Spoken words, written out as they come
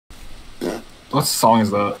What song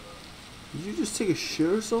is that? Did you just take a shit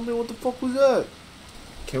or something? What the fuck was that?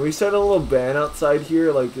 Can we start a little band outside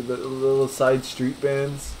here, like the little side street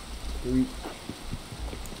bands?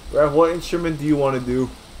 Raph, what instrument do you want to do?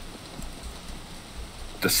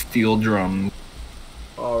 The steel drum.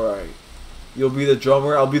 Alright. You'll be the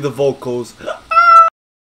drummer, I'll be the vocals.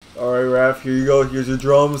 Alright, Raph, here you go. Here's your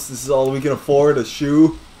drums. This is all we can afford, a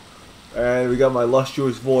shoe. And we got my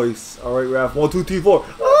lustrous voice. Alright, Raph, 1, 2, 3, 4.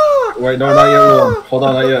 Ah! Wait, no, not yet. Hold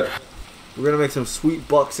on, not yet. We're gonna make some sweet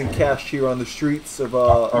bucks and cash here on the streets of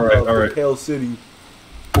alright. Pale City.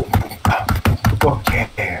 Okay.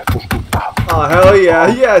 Oh hell yeah,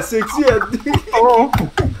 yeah, 6, yeah.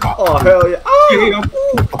 Oh hell yeah. Oh.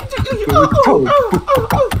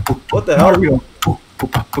 What the hell?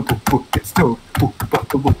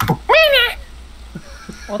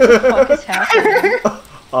 What the fuck is happening?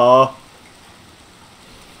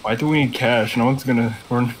 Why do we need cash? No one's gonna.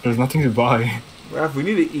 There's nothing to buy. Raph, we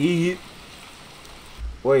need to eat.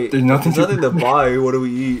 Wait, there's nothing to buy. What do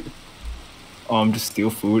we eat? Just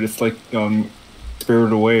steal food. It's like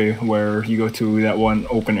Spirited Away, where you go to that one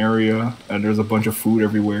open area and there's a bunch of food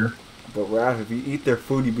everywhere. But Raph, if you eat their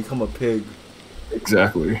food, you become a pig.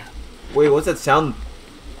 Exactly. Wait, what's that sound?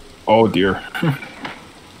 Oh dear.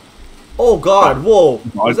 Oh god, whoa.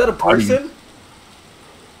 Was that a person?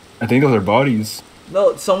 I think those are bodies.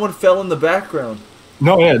 No, someone fell in the background.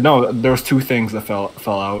 No, yeah, no, there was 2 things that fell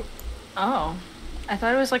out. Oh. I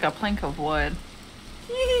thought it was like a plank of wood.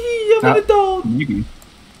 I'm an adult. Maybe.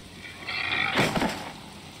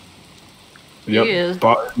 Yep.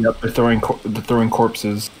 Yep. They're throwing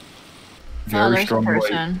corpses. Very strong there's a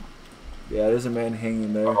person. Light. Yeah, there's a man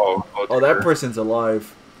hanging there. Oh, that person's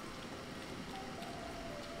alive.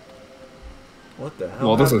 What the hell?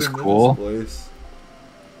 Well, this is cool. This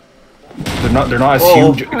they're not as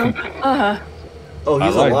huge. Oh,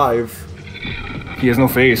 he's alive. He has no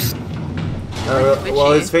face.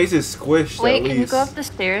 Well, his face is squished. Wait, can you go up the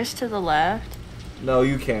stairs to the left? No,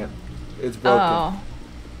 you can't. It's broken. Oh,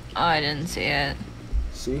 I didn't see it.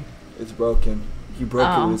 See? It's broken. He broke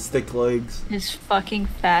it with his thick legs. His fucking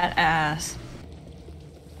fat ass.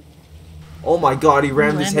 Oh my god, he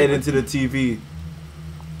rammed his head into the TV.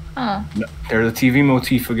 Huh. No, there's a TV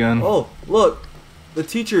motif again. Oh, look. The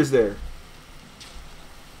teacher's there.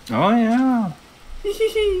 Oh, yeah.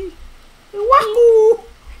 Wahoo!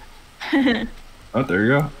 Oh, there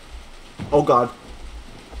you go. Oh god.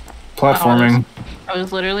 Platforming. I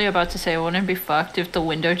was literally about to say, wouldn't it be fucked if the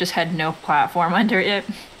window just had no platform under it?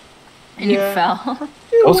 And you fell.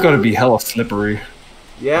 Those gotta be hella slippery.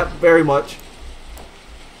 Yeah, very much.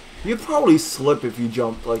 You'd probably slip if you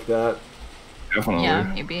jumped like that. Definitely. Yeah,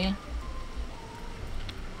 maybe.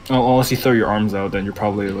 Oh, unless you throw your arms out, then you're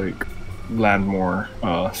probably like land more.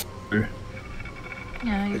 Slippery.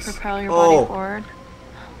 Yeah, you propel your body forward.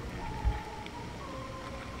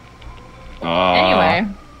 Anyway.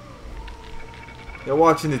 They're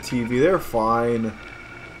watching the TV. They're fine.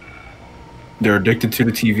 They're addicted to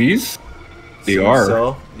the TVs? They are.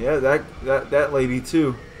 So. Yeah, that lady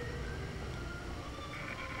too.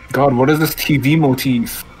 God, what is this TV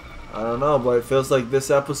motif? I don't know, but it feels like this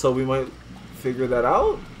episode we might figure that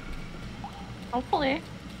out. Hopefully.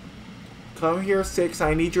 Come here, 6.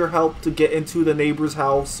 I need your help to get into the neighbor's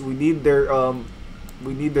house. We need their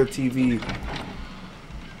TV.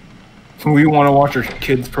 We want to watch our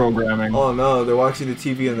kids' programming. Oh no, they're watching the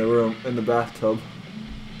TV in the room, in the bathtub.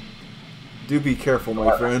 Do be careful,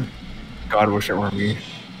 my friend. God, wish it were me.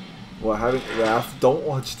 Well, Raph, don't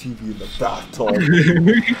watch TV in the bathtub.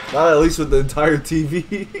 Not at least with the entire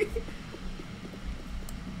TV.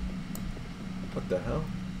 What the hell?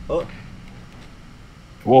 Oh.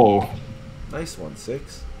 Whoa. Nice one,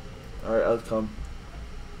 6. Alright, I'll come.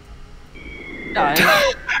 That's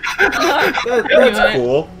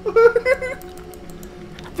cool.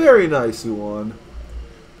 Very nice, Uwan.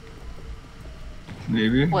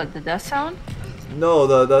 Maybe. What, the death sound? No,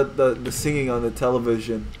 the singing on the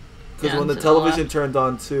television. Because when the television turned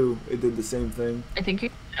on too, it did the same thing. I think you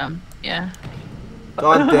yeah.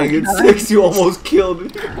 God dang it, 6, you almost killed me.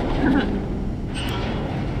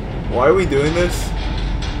 Why are we doing this?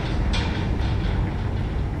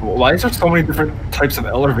 Why is there so many different types of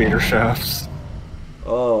elevator shafts?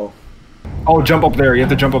 Oh. Oh, jump up there. You have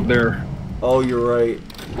to jump up there. Oh, you're right.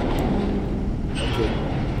 Okay.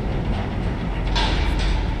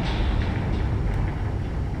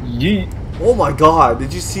 Yeet. Oh my god,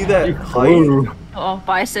 did you see that height? Oh,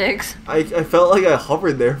 bye, 6. I felt like I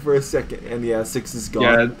hovered there for a second, and yeah, 6 is gone.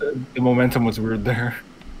 Yeah, the momentum was weird there.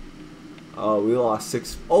 Oh, we lost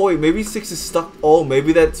 6. Oh wait, maybe 6 is stuck. Oh,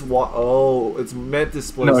 maybe that's what. Oh, it's meant to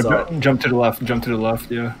split us up. Jump to the left. Jump to the left.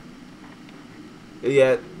 Yeah.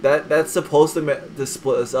 Yeah, that's supposed to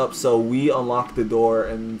split us up. So we unlock the door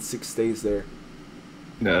and 6 stays there.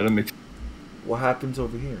 Yeah, that makes. What happens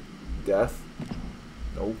over here? Death?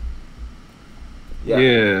 Nope.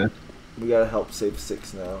 Yeah. We gotta help save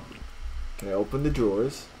 6 now. Can I open the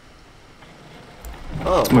drawers?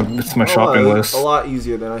 Oh, It's my shopping wow, list. a lot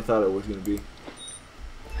easier than I thought it was gonna be.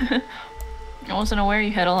 I wasn't aware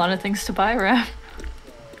you had a lot of things to buy, Raph.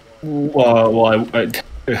 Well, I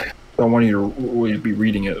don't want you to be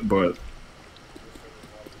reading it, but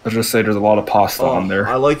I'll just say there's a lot of pasta on there.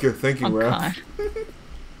 I like your thinking, Oh, Raph. God.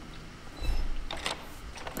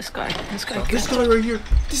 This guy Right here.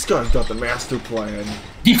 This guy's got the master plan.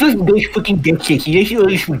 This is those fucking dipshits. He doesn't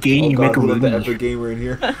really spaghetti Oh God, we let the epic gamer in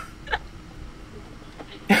here.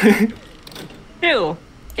 Ew,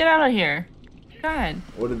 get out of here. God,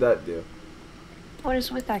 What did that do? what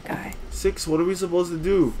is with that guy? 6, what are we supposed to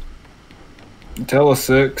do? Tell us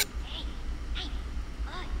 6.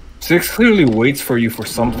 6 clearly waits for you for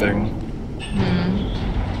something.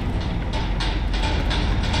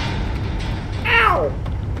 Ow!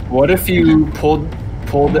 What if you pull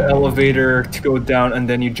the elevator to go down and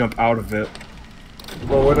then you jump out of it?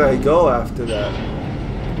 Well, where did I go after that?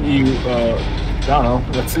 You I don't know.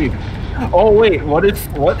 Let's see. Oh wait, what if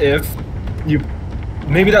you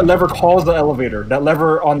maybe that lever calls the elevator. That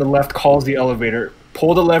lever on the left calls the elevator.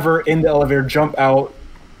 Pull the lever in the elevator, jump out,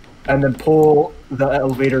 and then pull the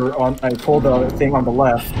elevator on. Pull the thing on the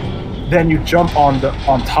left. Then you jump on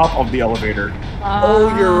top of the elevator.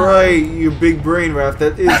 Oh, you're right. You big brain, Raph.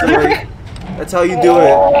 That is right. That's how you do it.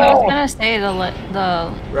 I was gonna say the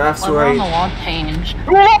Raph's lever right. on the wall changed.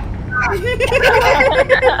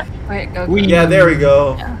 Wait, go. Yeah, there we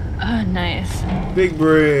go. Oh, nice. Big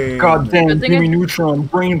brain. God damn, Good thing give me it- neutron,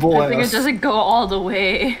 brain I think it blast. doesn't go all the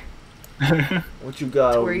way What you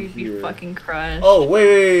got to over where you'd be here? fucking crushed. Oh,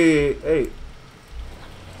 wait. Hey.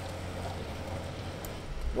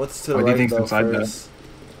 What's to the What do you right think's though inside that?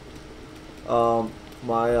 first?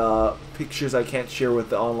 My pictures I can't share with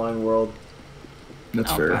the online world.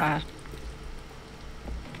 That's Oh, fair. God.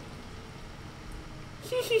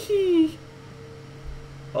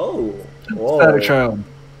 Oh. Whoa. Static child.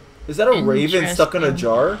 Is that a raven stuck in a Interesting.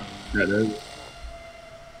 jar? That is.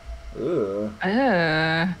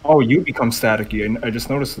 Ugh. Oh, you become staticky. I just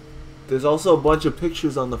noticed There's also a bunch of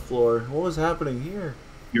pictures on the floor. What was happening here?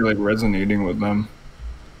 you're like resonating with them.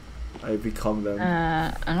 I become them.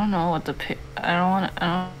 I don't know what the I don't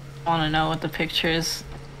want to know what the pictures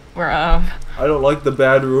were of. I don't like the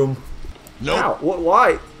bad room. Nope. Ow, what?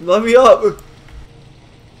 Why? Let me up.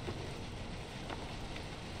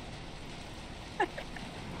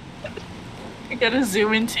 I gotta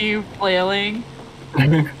zoom into you flailing.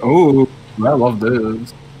 Oh, I love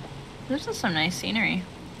this. This is some nice scenery.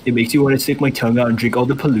 It makes you want to stick my tongue out and drink all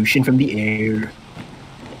the pollution from the air.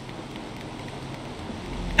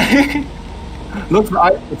 Look,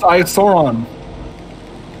 it's Eye of Sauron.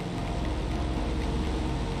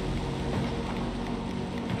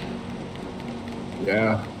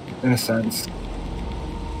 Yeah, in a sense.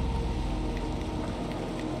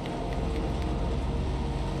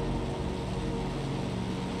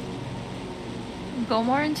 Go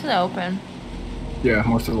more into the open. Yeah,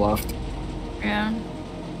 more to the left. Yeah.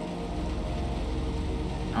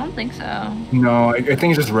 I don't think so. No, I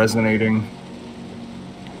think it's just resonating.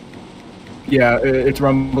 Yeah, it's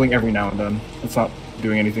rumbling every now and then. It's not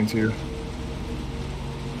doing anything to you.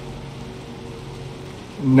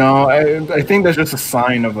 No, I think that's just a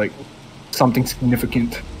sign of like something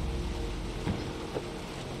significant.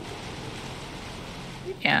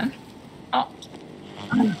 You can. Oh,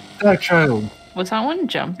 That child. was that one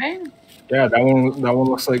jumping? Yeah, that one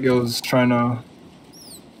looks like it was trying to.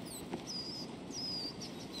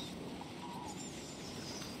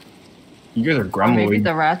 You guys are Or maybe grumbling.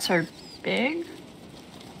 the rats are big?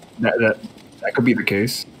 That could be the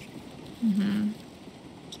case. Mm-hmm.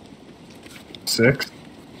 6.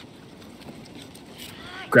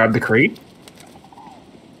 Grab the crate.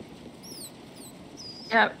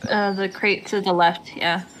 Yep, the crate to the left,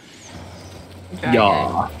 yeah. Drag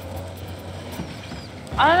Yeah. it.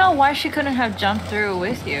 I don't know why she couldn't have jumped through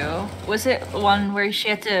with you. Was it one where she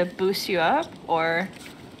had to boost you up, or?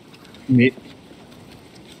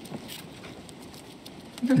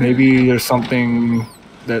 Maybe there's something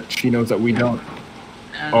that she knows that we don't,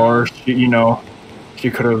 or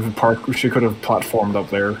she could have platformed up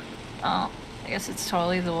there. Oh, I guess it's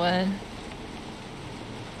totally the wood.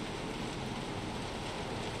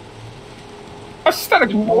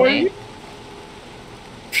 Aesthetic boy. Wait.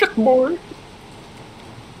 Shit boy.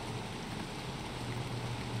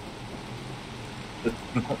 The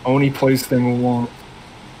only place thing we want.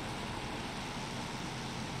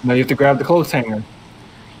 Now you have to grab the clothes hanger.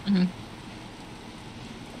 Mhm.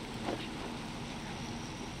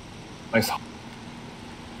 Nice.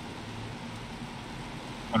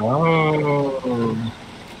 Oh.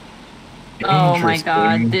 Oh my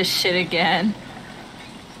god, Interesting. this shit again.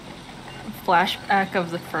 Flashback of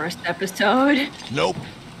the first episode. Nope.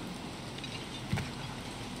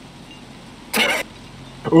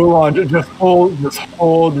 Ulan, just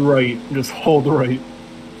hold right. Just hold right.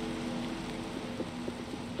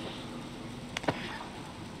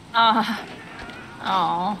 Ah.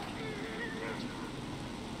 Oh.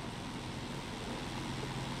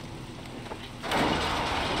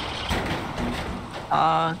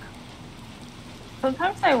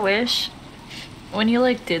 Sometimes I wish when you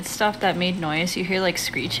like did stuff that made noise, you hear like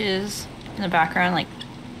screeches in the background, like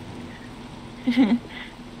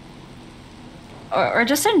or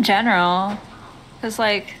just in general, because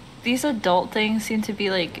like these adult things seem to be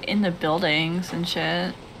like in the buildings and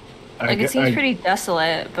shit. Like it seems pretty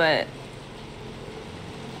desolate, but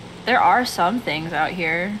there are some things out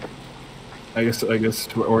here. I guess,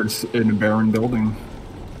 or it's in a barren building,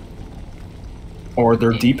 or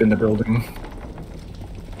they're deep in the building.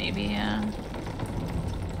 Maybe, yeah.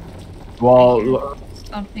 Well,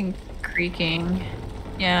 Something creaking.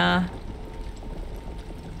 Yeah.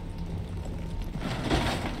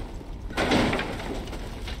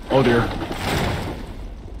 oh dear.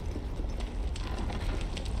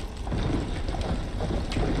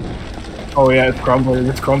 Oh yeah, it's crumbling.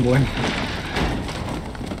 It's crumbling.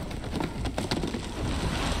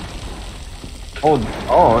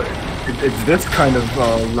 It's this kind of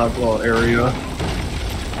level area.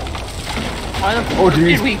 Why the fuck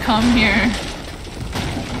geez. did we come here?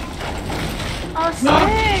 Oh,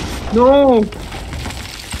 sick! No!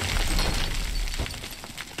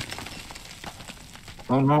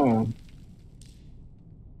 Oh no.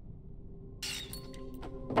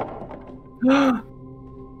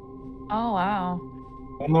 Oh, wow.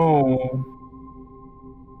 Oh no.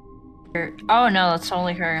 Oh no, that's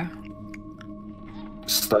only her.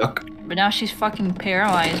 Stuck. But now she's fucking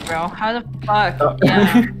paralyzed, bro. How the fuck?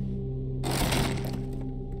 Yeah.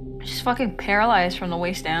 She's fucking paralyzed from the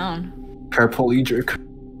waist down. Paraplegic.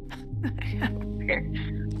 Here.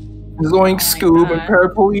 Zoink, Oh Scoob, my and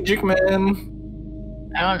paraplegic man.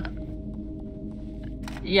 I don't.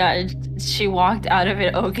 Yeah, she walked out of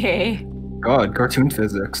it okay. God, cartoon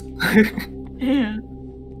physics. Yeah.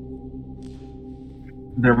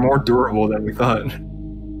 They're more durable than we thought.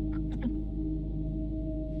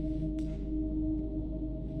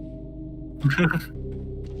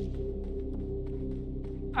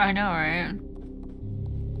 I know, right?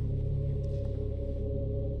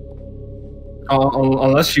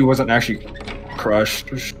 Unless she wasn't actually crushed.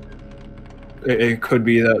 It could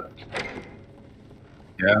be that.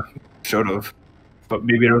 Yeah, should have. But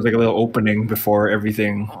maybe there was like a little opening before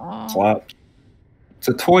everything flopped. It's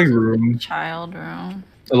a toy room. Child room.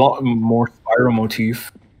 A lot more spiral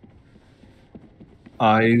motif.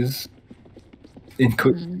 Eyes.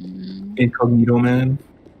 Incognito man.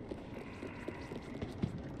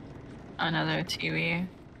 Another TV.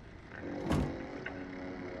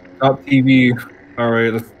 Not TV.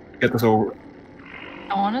 Alright, let's get this over.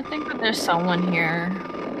 I want to think that there's someone here.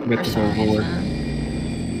 Get for this some over with. reason.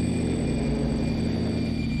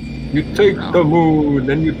 You take the moon,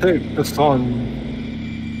 and you take the sun.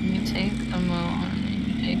 You take the moon, and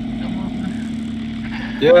you take the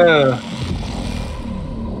moon. Yeah.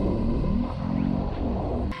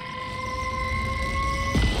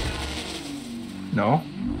 No?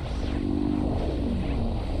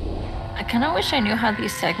 I kind of wish I knew how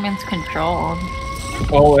these segments controlled.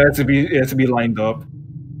 Oh, it has to be lined up.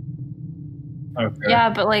 Okay. Yeah,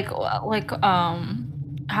 but like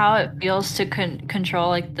how it feels to control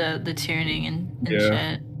like the tuning and Yeah.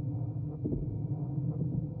 shit.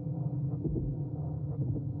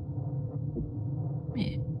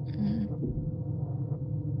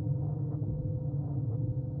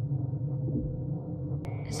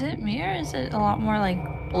 Is it me or is it a lot more like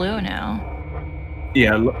blue now?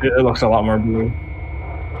 Yeah, it looks a lot more blue.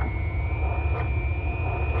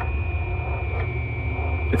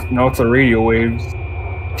 It's the radio waves.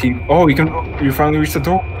 Oh, you finally reached the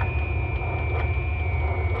door.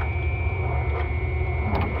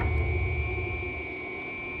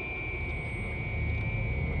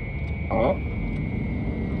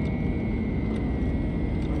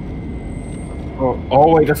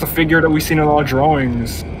 Oh wait, that's a figure that we've seen in all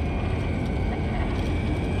drawings.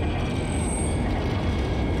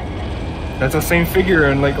 That's the same figure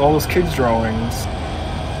in like all those kids' drawings.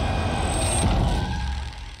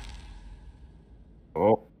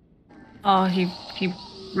 Oh. Oh, he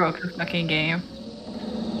broke the fucking game.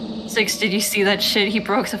 Six, did you see that shit? He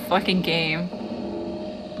broke the fucking game.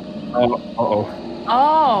 Oh, uh-oh.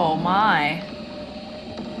 Oh my.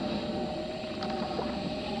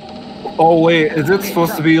 Oh wait, is it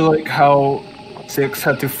supposed to be like how Six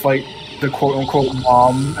had to fight the quote-unquote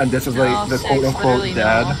mom, and this is like No, the Six, quote-unquote literally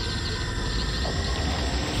dad?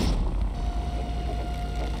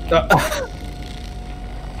 no.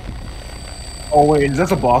 Oh wait, is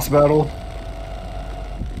this a boss battle?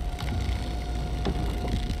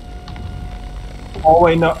 Oh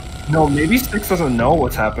wait, no, maybe Six doesn't know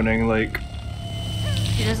what's happening, like...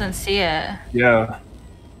 He doesn't see it. Yeah.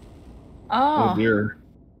 Oh. Oh dear.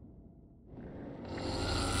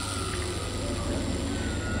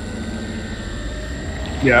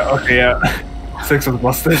 Yeah, okay, yeah. Six was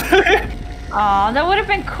busted. Aw, that would have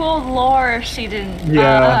been cool lore if she didn't.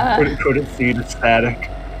 Yeah, couldn't see the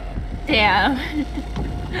static. Damn.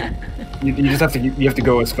 You just have to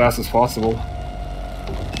go as fast as possible.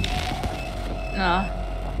 No.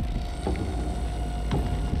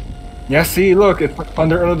 Yeah, see, look, it's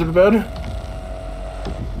under the bed.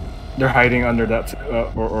 They're hiding under that,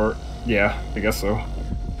 or yeah, I guess so.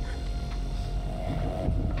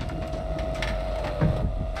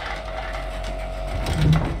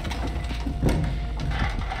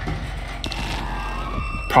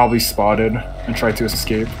 Probably spotted and tried to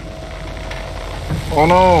escape. Oh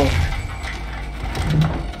no!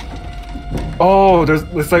 Oh, there's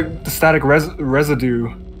like the static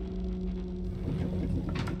residue.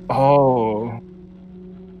 Oh.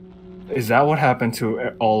 Is that what happened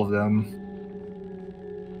to all of them?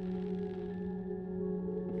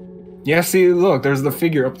 Yeah, see, look, there's the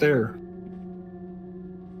figure up there.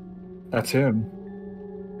 That's him.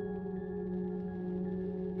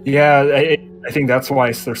 Yeah, I think that's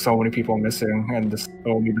why there's so many people missing, and this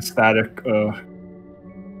only the static.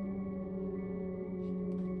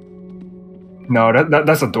 No,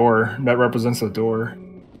 that's a door. That represents a door.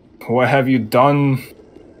 What have you done?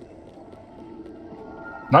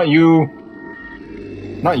 Not you.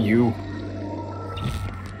 Not you.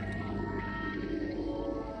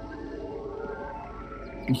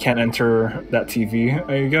 You can't enter that TV,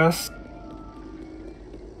 I guess.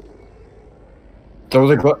 Throw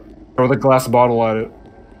the glass bottle at it.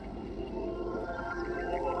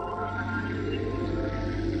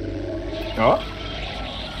 Oh.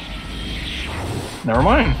 Never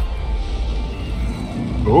mind.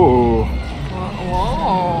 Ooh.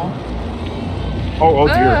 Whoa. Oh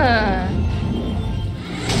dear.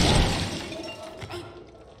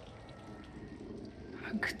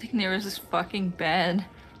 Good thing there was this fucking bed.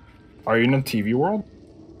 Are you in a TV world?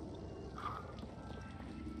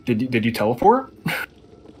 Did you teleport?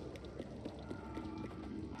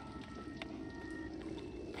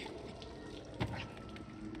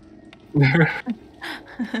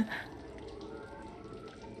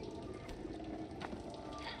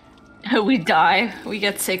 We die. We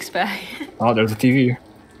get 6 back. Oh, there's a TV.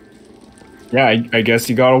 Yeah, I guess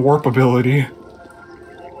you got a warp ability.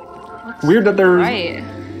 What's Weird that there's... Right.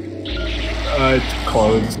 It's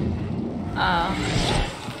closed. Oh,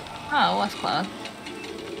 it was closed.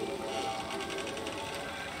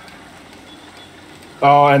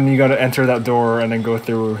 Oh, and you gotta enter that door and then go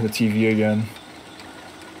through the TV again.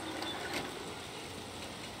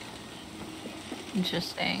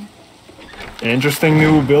 Interesting. Interesting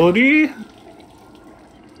new ability?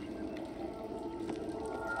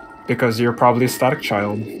 Because you're probably a static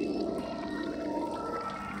child.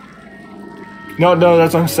 No,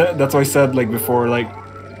 that's what I'm saying. That's what I said like before. Like,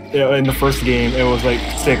 in the first game, it was like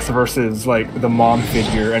 6 versus like the mom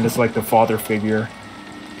figure, and it's like the father figure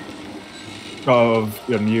of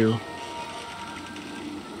you.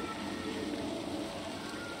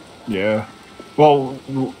 Yeah. Well,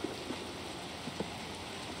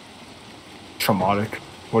 traumatic.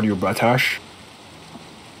 What are you, Bratash?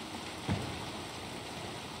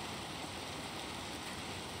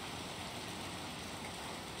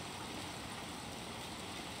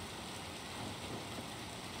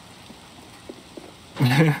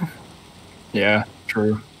 Yeah,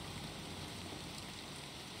 true.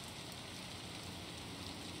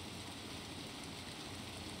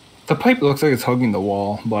 The pipe looks like it's hugging the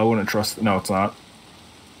wall, but I wouldn't trust it. No, it's not.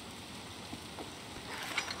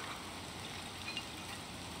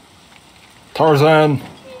 Tarzan!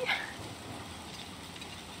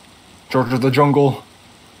 George of the Jungle.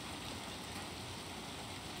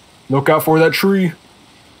 Look out for that tree.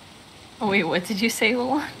 Oh, wait, what did you say,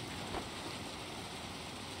 Wulon?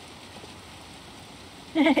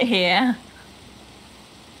 Yeah.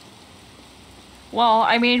 Well,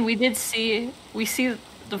 I mean, we see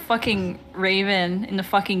the fucking raven in the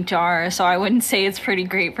fucking jar, so I wouldn't say it's pretty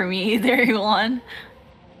great for me either, Wulon.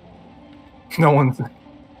 No one's.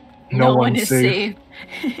 No one is safe.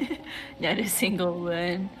 Not a single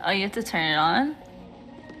one. Oh, you have to turn it on?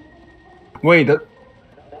 Wait,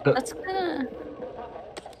 That's kinda...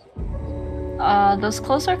 those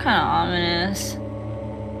clothes are kinda ominous.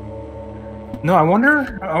 No, I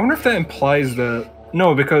wonder if that implies that...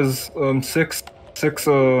 No, because, six,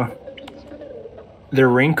 their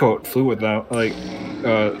raincoat flew with them, like,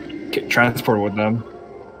 transported with them.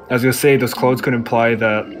 I was gonna say, those clothes could imply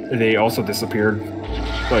that they also disappeared,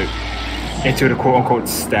 like, into the quote-unquote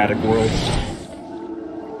static world.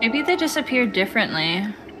 Maybe they disappeared differently.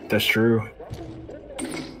 That's true.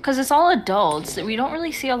 Because it's all adults. We don't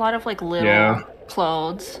really see a lot of, like, little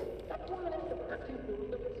clothes.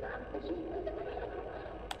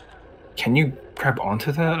 Can you grab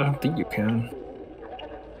onto that? I don't think you can.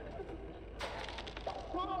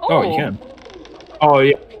 Oh, you can. Oh,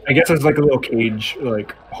 yeah. I guess it's like a little cage,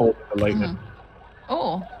 like, holding the lightning.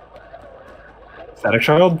 Oh. Static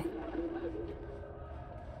child?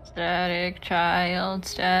 Static child,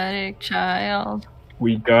 static child.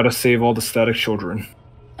 We gotta save all the static children.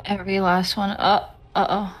 Every last one.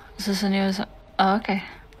 Uh-oh. Is this a news? Oh, okay.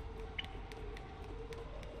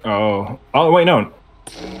 Oh. Oh, wait, no.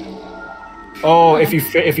 Oh, if you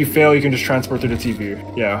fail, you can just transport to the TV.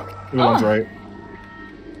 Yeah, everyone's right.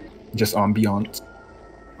 Just ambiance.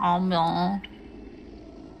 Ambiance.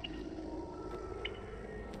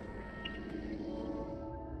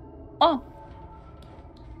 Oh.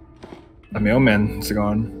 The mailman's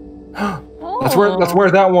gone. That's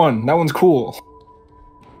where that one's cool.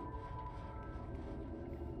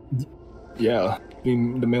 Yeah,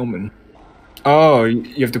 being the mailman. Oh,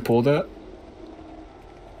 you have to pull that?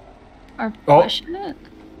 Or push it?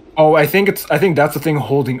 Oh, I think that's the thing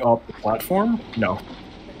holding up the platform? No.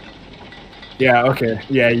 Yeah, okay.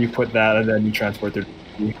 Yeah, you put that and then you transport the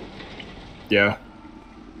TV. Yeah.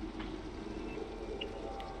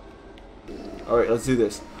 Alright, let's do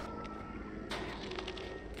this.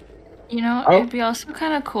 You know, it'd be also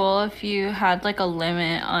kind of cool if you had like a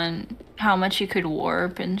limit on how much you could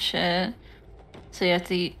warp and shit. So you have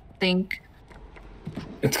to think.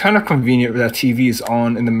 It's kind of convenient that TV is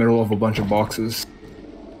on in the middle of a bunch of boxes.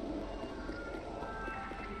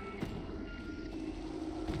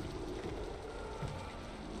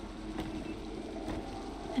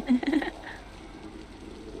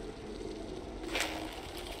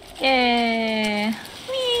 Yay!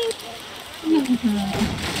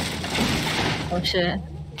 Oh shit.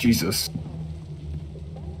 Jesus.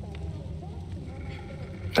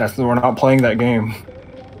 We're not playing that game.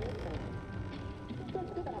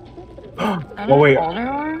 Oh wait,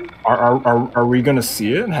 are we gonna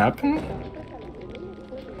see it happen?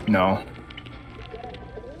 No.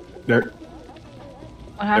 What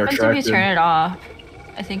happens if you turn it off?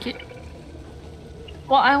 I think you...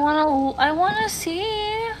 Well, I wanna see...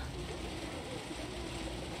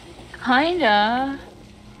 Kinda.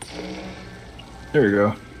 There you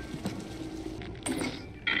go.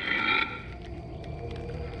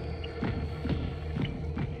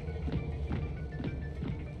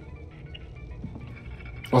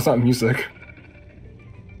 What's that music?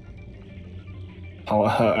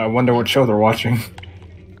 I wonder what show they're watching.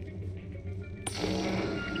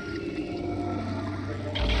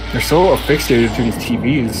 They're so asphyxiated to these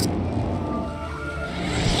TVs.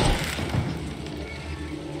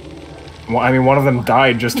 Well, I mean, one of them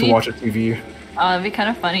died just to watch a TV. It'd be kind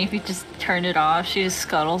of funny if you just turned it off. She just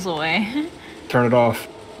scuttles away. Turn it off.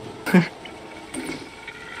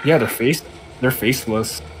 Yeah, they're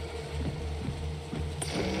faceless.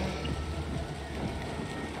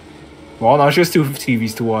 Well, now she has 2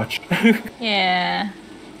 TVs to watch. Yeah.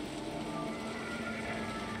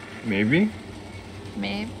 Maybe?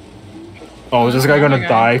 Maybe. Oh, is this guy gonna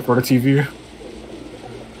die for the TV?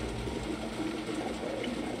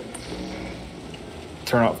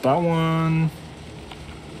 Turn off that one.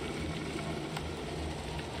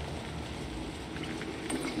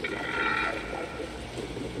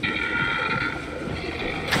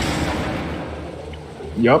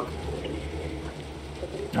 Yup.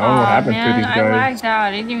 Oh, what happened to these guys? I lagged out.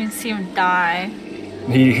 I didn't even see him die.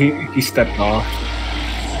 He stepped off.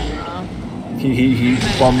 He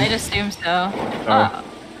bumped. I'd assume so.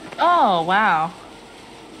 Oh, wow.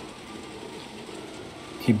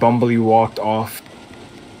 He bumbly walked off.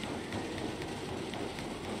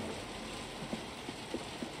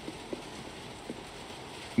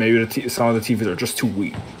 Maybe some of the TVs are just too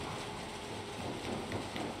weak.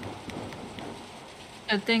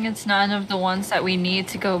 Good thing it's none of the ones that we need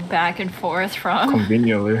to go back and forth from.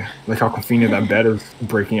 Conveniently. Like how convenient that bed is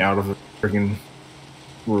breaking out of the freaking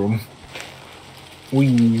room.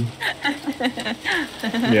 Wee.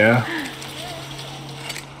 Yeah.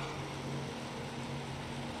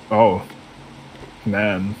 Oh,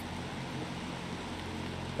 man.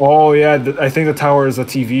 Oh yeah, I think the tower is a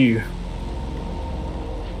TV.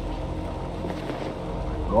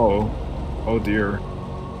 Oh, oh dear.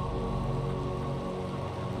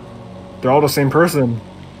 They're all the same person.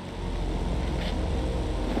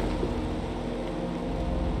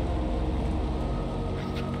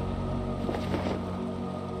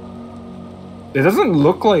 It doesn't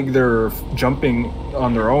look like they're jumping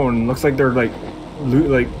on their own. It looks like they're like,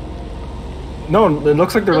 no, it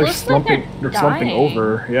looks like they're like slumping. They're slumping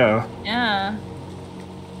over. Yeah. Yeah.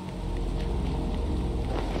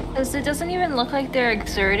 Because it doesn't even look like they're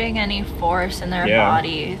exerting any force in their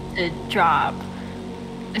body to drop.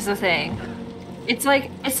 Is the thing. It's like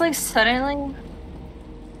suddenly.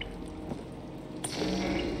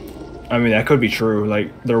 I mean, that could be true.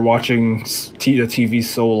 Like, they're watching the TV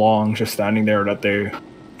so long, just standing there, that they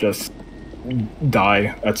just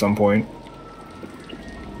die at some point.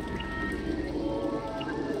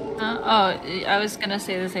 Oh, I was gonna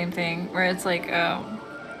say the same thing, where it's like,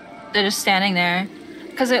 they're just standing there.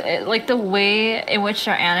 Because like, the way in which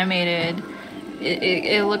they're animated,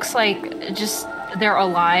 it looks like just they're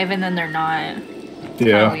alive and then they're not. It's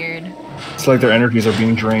yeah. Weird. It's like their energies are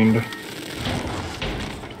being drained.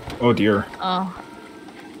 Oh dear. Oh.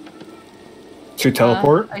 To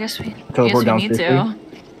teleport? I guess we teleport down need to.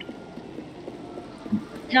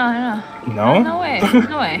 No. No? No way.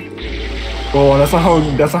 No way. Well, that's not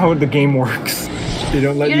how the game works. They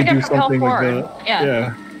don't let you do something like that.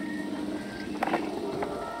 Yeah.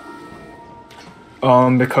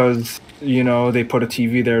 Because, you know, they put a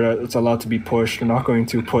TV there that's allowed to be pushed. They're not going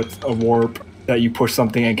to put a warp that you push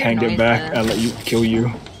something and can't get back and let you kill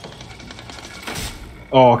you.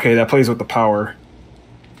 Oh, okay, that plays with the power.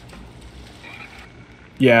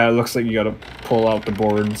 Yeah, it looks like you gotta pull out the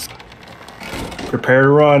boards. Prepare to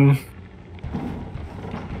run.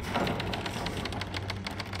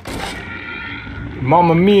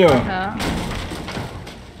 Mamma mia!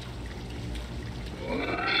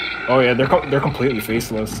 Oh yeah, they're completely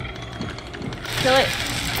faceless. Kill it.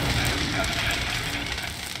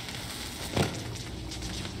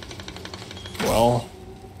 Well.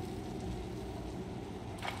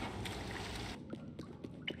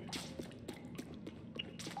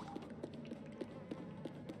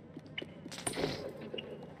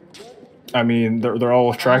 I mean, they're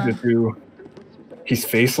all attracted to. He's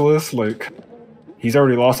faceless. Like, he's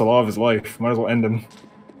already lost a lot of his life. Might as well end him.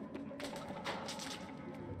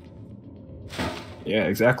 Yeah,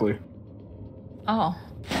 exactly. Oh.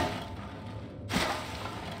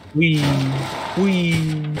 Wee.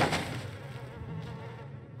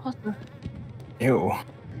 What the? Ew.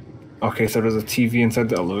 Okay, so there's a TV inside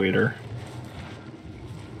the elevator.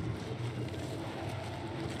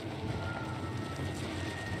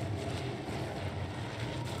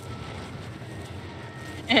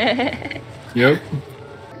 Yep.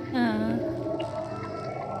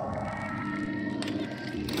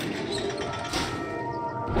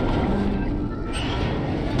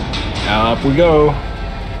 Up we go.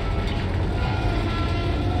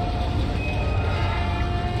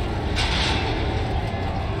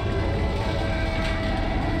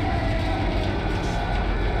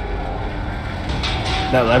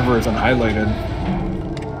 That lever isn't highlighted.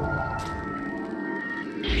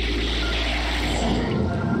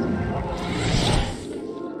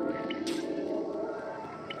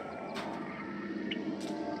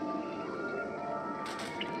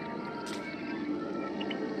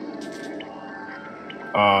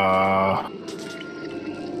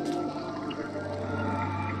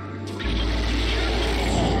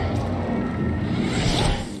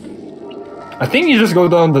 I think you just go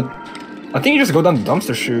down the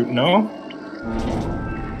dumpster chute, no?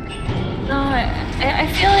 No, I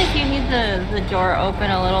feel like you need the door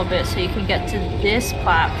open a little bit so you can get to this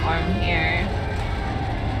platform here.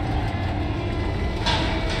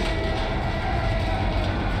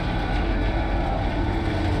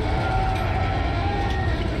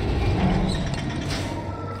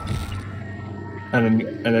 And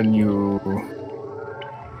then you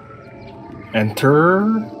enter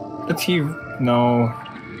the TV. No.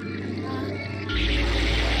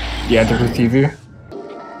 You enter the TV.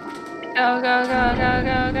 Go.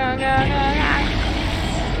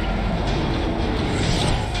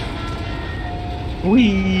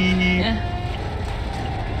 Wee. Yeah.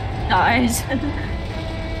 Dies.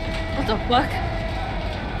 What the fuck?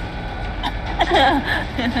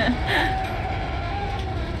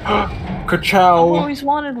 Ka-chow. I've always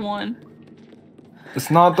wanted one.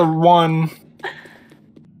 It's not the one.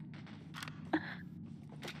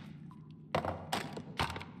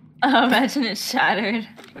 Imagine it shattered.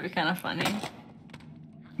 It would be kind of funny.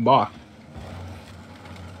 Bah.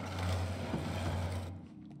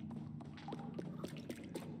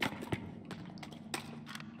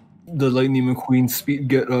 The Lightning McQueen speed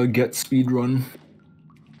get speed run.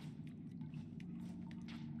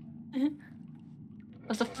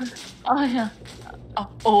 What's the first? Oh yeah.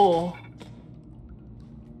 Oh.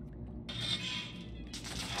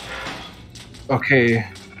 Okay,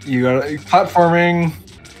 you got platforming.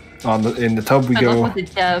 In the tub we Good go. luck with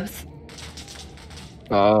the depth.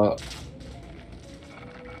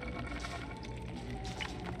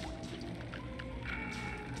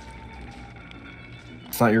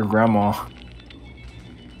 It's not your grandma.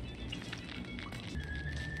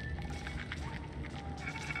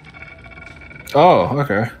 Oh,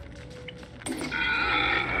 okay.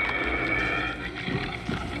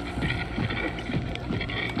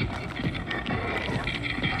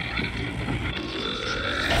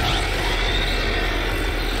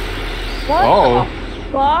 What Oh.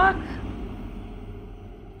 the fuck?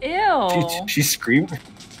 Ew. She screamed.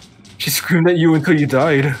 She screamed at you until you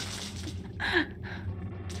died.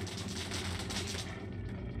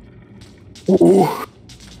 Ooh.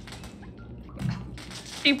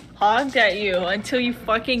 She pogged at you until you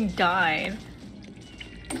fucking died.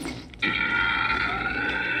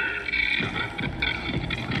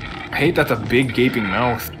 I hate that's a big gaping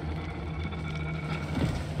mouth.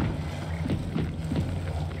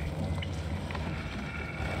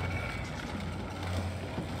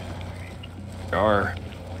 Dar.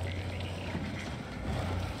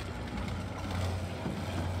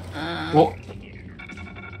 Well,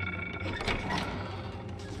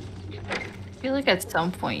 I feel like at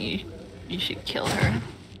some point you should kill her.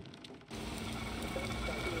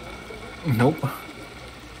 nope.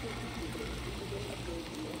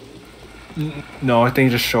 No, I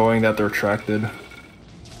think just showing that they're attracted.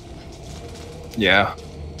 Yeah.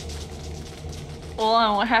 Hold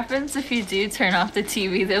on, what happens if you do turn off the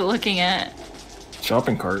TV they're looking at?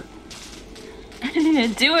 Shopping cart.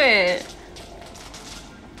 Do it!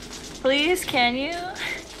 Please, can you?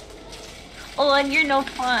 Oh, and you're no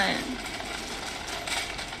fun.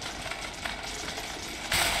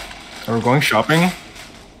 Are we going shopping?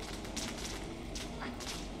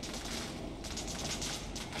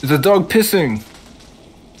 Is the dog pissing?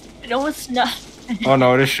 No, it's not. Oh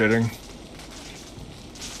no, it is shitting.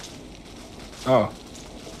 Oh.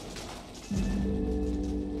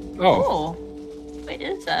 Oh. Oh. What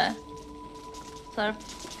is that? Is that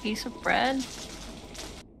a piece of bread?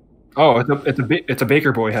 Oh, it's a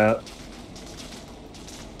baker boy hat.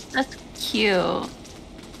 That's cute.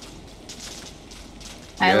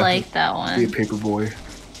 I Yeah, like that Be a one. paper boy.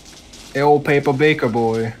 El paper baker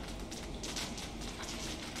boy.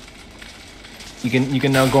 You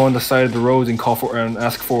can now go on the side of the road and call for and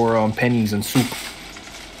ask for pennies and soup.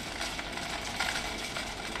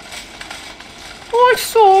 Oh,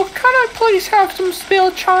 so can I please have some spare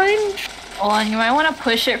change? Oh, and you might want to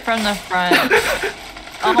push it from the front.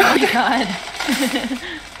 Oh my god.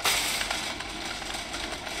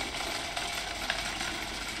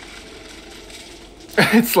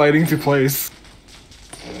 It's sliding to place.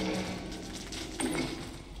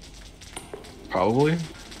 Probably.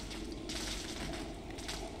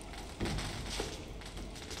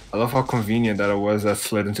 I love how convenient that it was that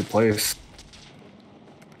slid into place.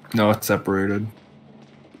 No, it's separated.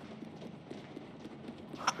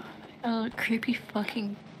 Oh, creepy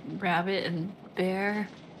fucking rabbit and bear.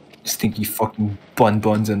 Stinky fucking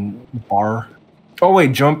buns and bar. Oh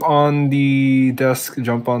wait, jump on the desk,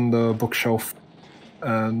 jump on the bookshelf,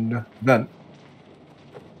 and then.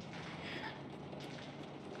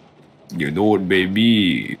 You know it,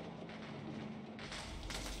 baby.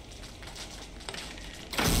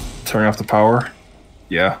 Turn off the power.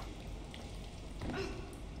 Yeah.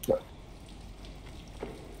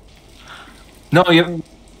 No, you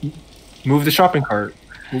move the shopping cart.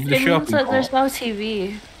 Move the It means shopping that cart. there's no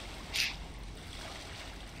TV.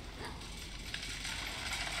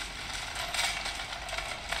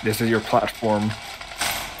 This is your platform.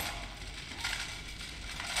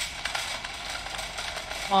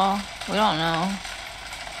 Well, we don't know.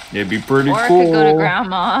 It'd be pretty Or cool. it could go to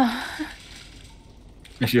grandma.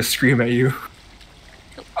 And she just scream at you.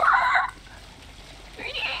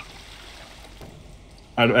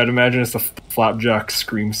 I'd imagine it's the flapjack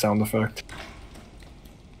scream sound effect.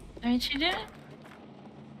 I mean, she didn't.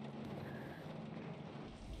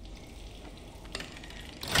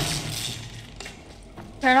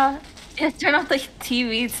 Turn off. Yeah, turn off the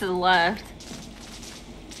TV to the left.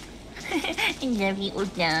 I love you,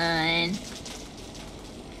 Udon.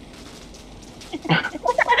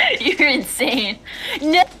 You're insane.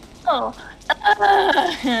 No!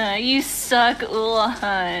 You suck,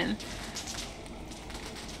 Ulan.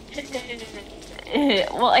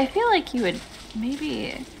 Well, I feel like you would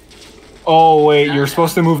maybe. Oh wait, you're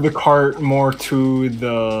supposed to move the cart more to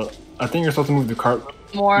the. I think you're supposed to move the cart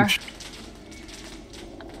More.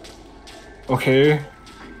 Okay.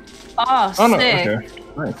 Oh, Oh no. sick. Okay.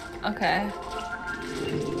 Nice. Okay.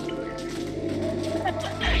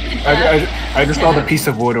 I just saw the piece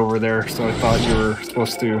of wood over there, so I thought you were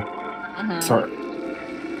supposed to. Sorry.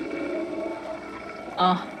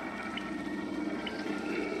 Oh.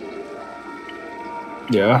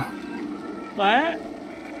 Yeah. What?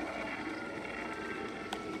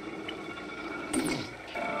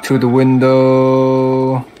 To the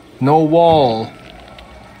window. No wall.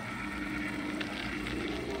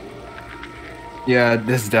 Yeah,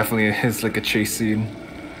 this definitely is like a chase scene.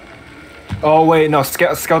 Oh wait, no,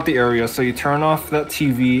 scout the area. So you turn off that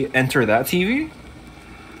TV, enter that TV?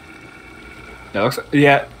 That looks,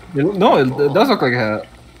 yeah, no, it does look like a,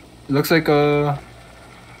 it looks like a,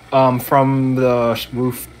 from the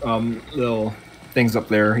roof, little things up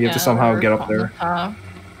there. You have to somehow get up there.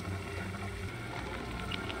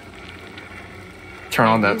 Turn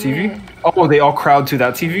on that TV? Oh, they all crowd to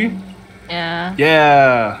that TV? Yeah.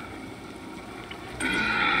 Yeah.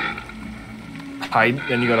 Hide,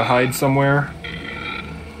 then you gotta hide somewhere.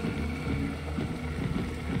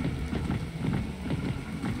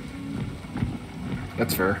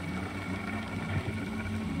 That's fair.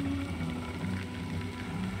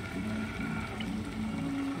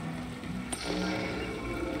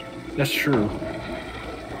 That's true.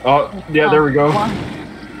 Oh, yeah, there we go.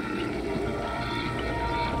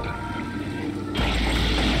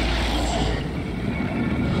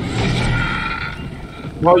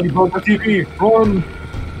 No, you broke the TV. Run!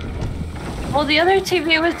 Well, the other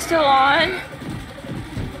TV was still on.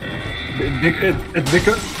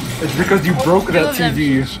 It's because you broke that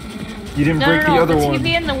TV. You didn't break the other one. The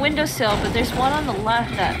TV in the windowsill, but there's one on the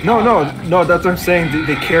left that. No, that's what I'm saying.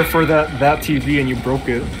 They care for that TV, and you broke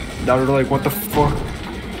it. Now they're like, what the fuck?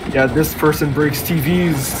 Yeah, this person breaks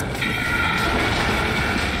TVs.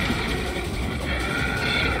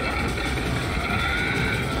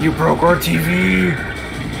 You broke our TV.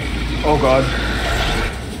 Oh god.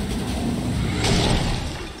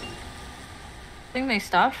 I think they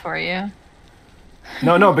stopped for you.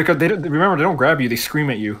 No, because they don't, remember, they don't grab you. They scream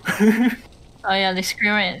at you. Oh yeah, they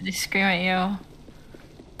scream at you.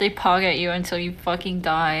 They pog at you until you fucking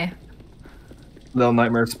die. Little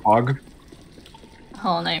Nightmares Pog.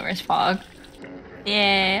 Whole Nightmares Pog.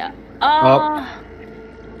 Yeah. Up.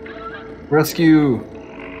 Rescue.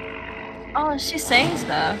 Oh, she's saying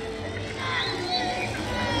stuff.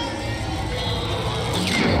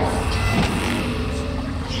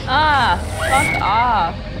 Ah, fuck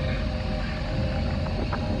off.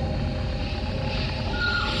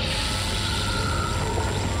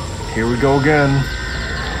 Here we go again.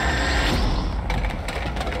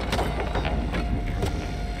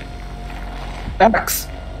 Axe!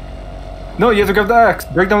 No, you have to grab the axe.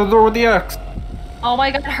 Break down the door with the axe. Oh my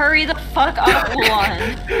god, hurry the fuck up,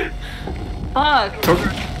 Ulan. Fuck.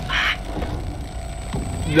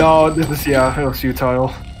 No, this is, yeah, it was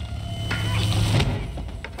futile.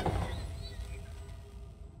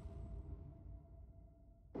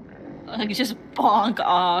 Like, just bonk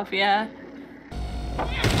off, yeah.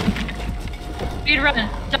 Speed run,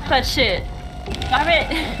 jump that shit. Stop it.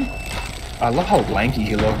 I love how lanky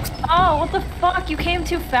he looks. Oh, what the fuck? You came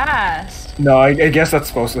too fast. No, I guess that's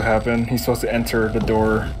supposed to happen. He's supposed to enter the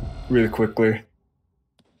door really quickly.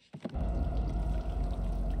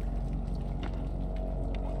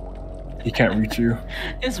 He can't reach you.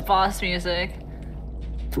 It's boss music.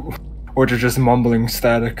 Or they're just mumbling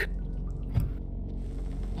static.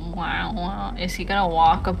 Wow, wow. Is he gonna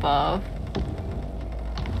walk above?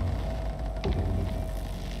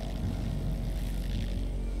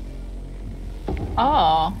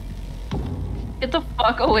 Oh. Get the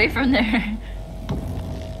fuck away from there.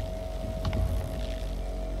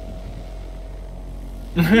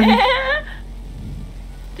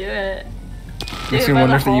 Do it. Makes me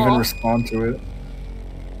wonder if they even respond to it.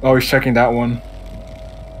 Oh, he's checking that one.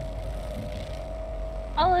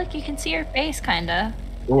 Oh, look, you can see your face, kinda.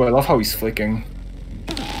 Oh, I love how he's flicking.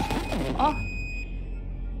 Oh.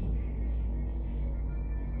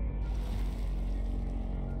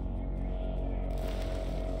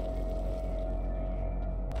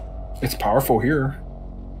 It's powerful here.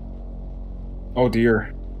 Oh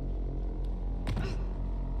dear.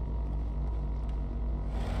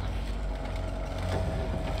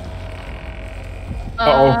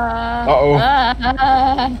 Uh-oh.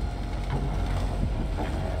 Uh-oh.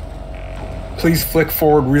 Please flick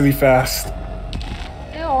forward really fast.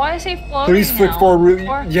 why is he floating Please flick now? forward. Really?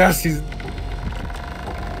 Before- Yes, he's.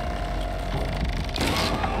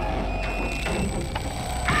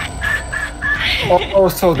 Oh,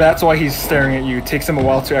 so that's why he's staring at you. It takes him a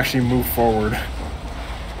while to actually move forward.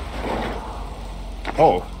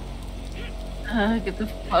 Oh. Get the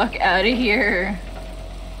fuck out of here.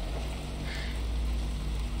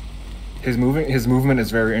 His movement is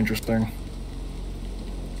very interesting.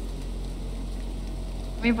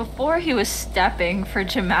 I mean, before he was stepping for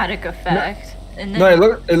dramatic effect, and then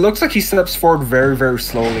No, it looks like he steps forward very, very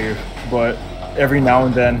slowly, but every now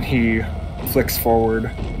and then he flicks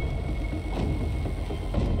forward.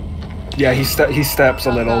 Yeah, he steps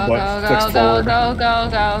a little, but flicks forward. Go.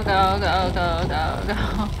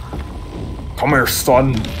 Come here,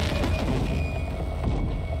 son.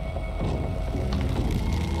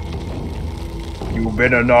 You've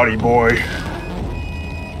been a naughty boy.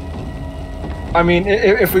 I mean,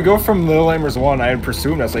 if we go from Little Nightmares 1, I'd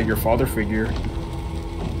presume that's like your father figure.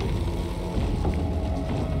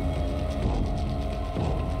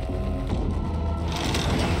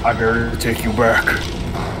 I'm here to take you back.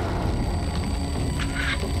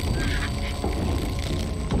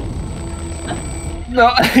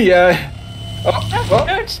 No, yeah. Oh,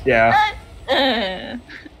 well, yeah.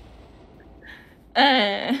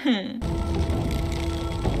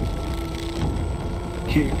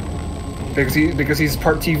 Because he's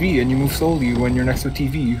part TV and you move slowly when you're next to a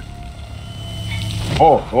TV.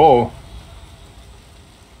 Oh.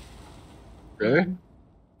 Really?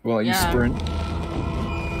 Well, you sprint.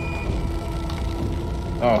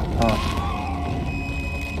 Oh, huh.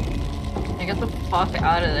 Get the fuck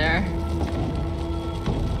out of there.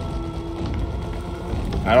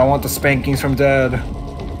 I don't want the spankings from Dad.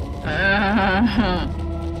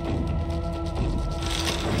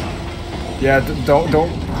 Yeah,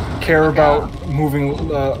 don't care about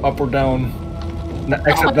moving up or down.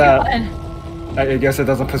 Except that, I guess it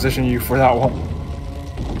doesn't position you for that one.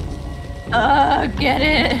 Get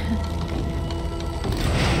it.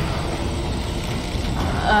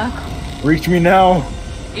 Reach me now.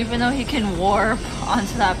 Even though he can warp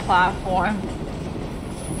onto that platform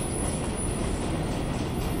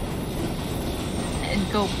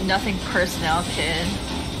and go nothing personnel, kid.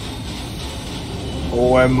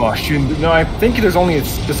 Oh, Emma, no, I think there's only a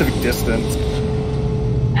specific distance.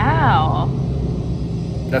 Ow.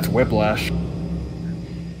 That's whiplash.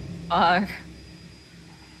 Fuck.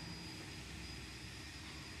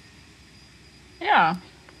 Yeah.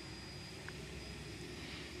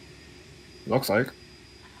 Looks like.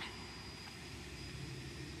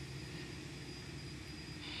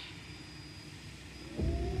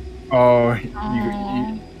 Oh, you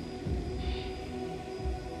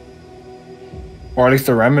or at least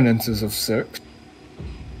the reminiscences of 6.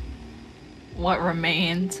 What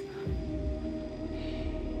remains?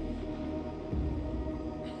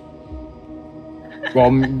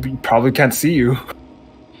 Well, we probably can't see you.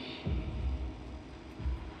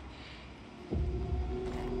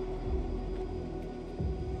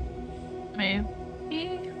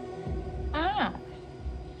 Maybe. I don't know.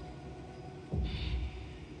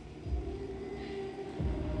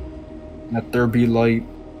 Let there be light,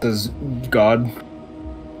 does God.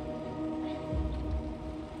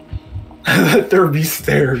 Let there be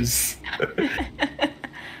stairs.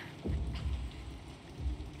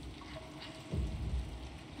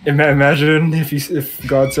 Imagine if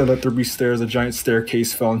God said let there be stairs, a giant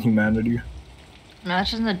staircase fell on humanity.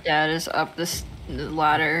 Imagine the dad is up this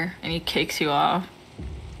ladder and he kicks you off.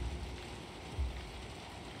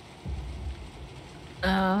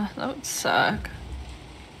 That would suck.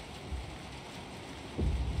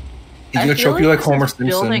 He's gonna choke you like Homer Simpson.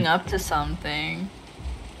 Building up to something.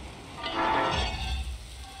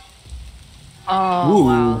 Oh Ooh.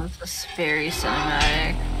 wow, this is very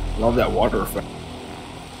cinematic. Love that water effect.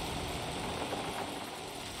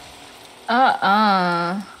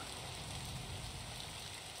 I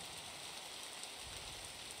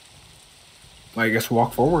guess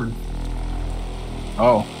walk forward.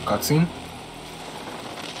 Oh, cutscene?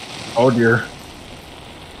 Oh dear.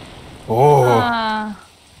 Oh.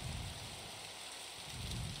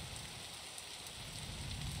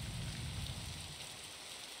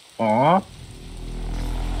 Aw.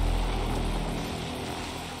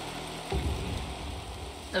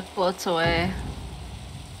 It floats away.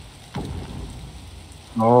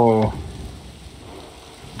 Oh.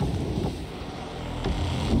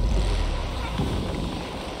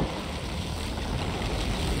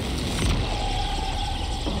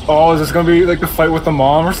 Oh, is this gonna be like the fight with the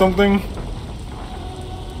mom or something?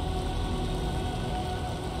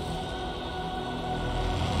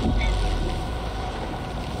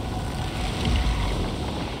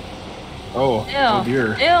 Oh, Ew. oh dear.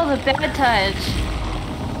 Ew, the bad touch.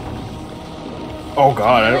 Oh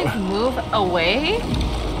god, Can I you, like, don't... move away?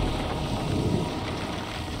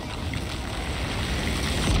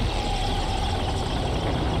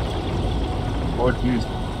 Oh jeez.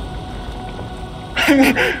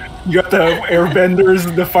 You got the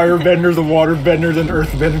airbenders, the firebenders, the waterbenders, and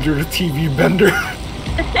earthbender, the TV bender.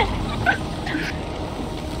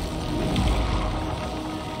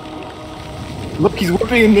 Look, he's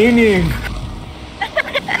whipping and naming.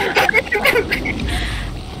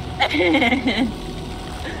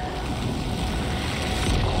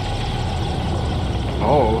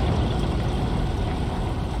 Oh.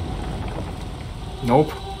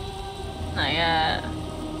 Nope. Not yet.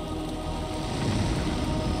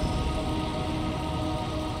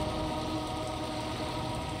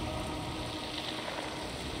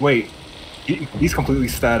 Wait. He's completely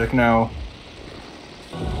static now.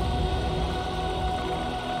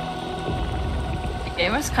 The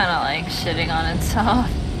game is kind of like shitting on itself.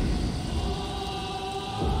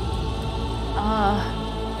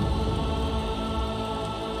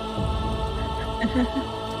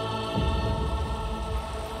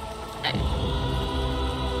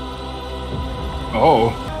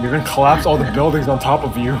 Oh, you're gonna collapse all the buildings on top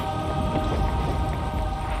of you.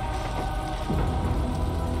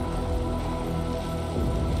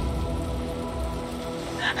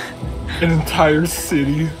 An entire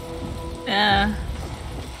city. Yeah.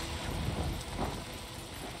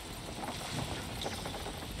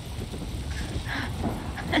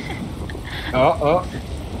 Oh.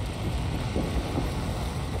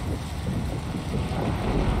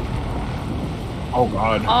 Oh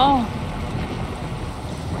god. Oh.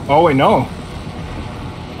 Oh wait, no.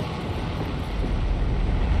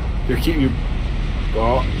 You're keeping you.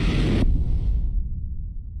 Oh.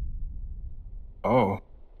 Oh.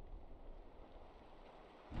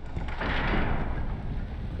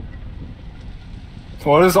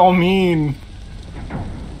 What does all mean?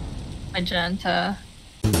 Magenta.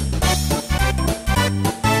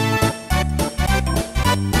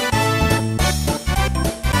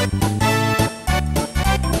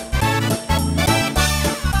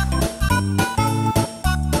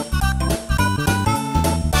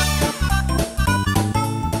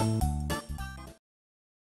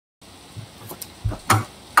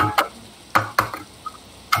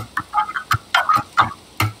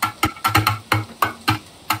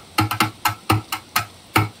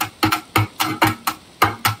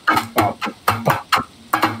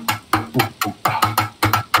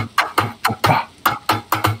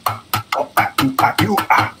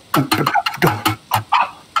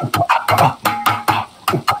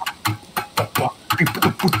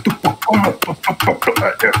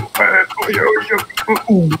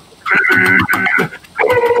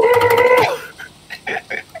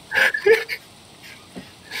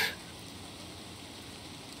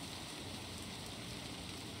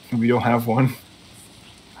 We don't have one.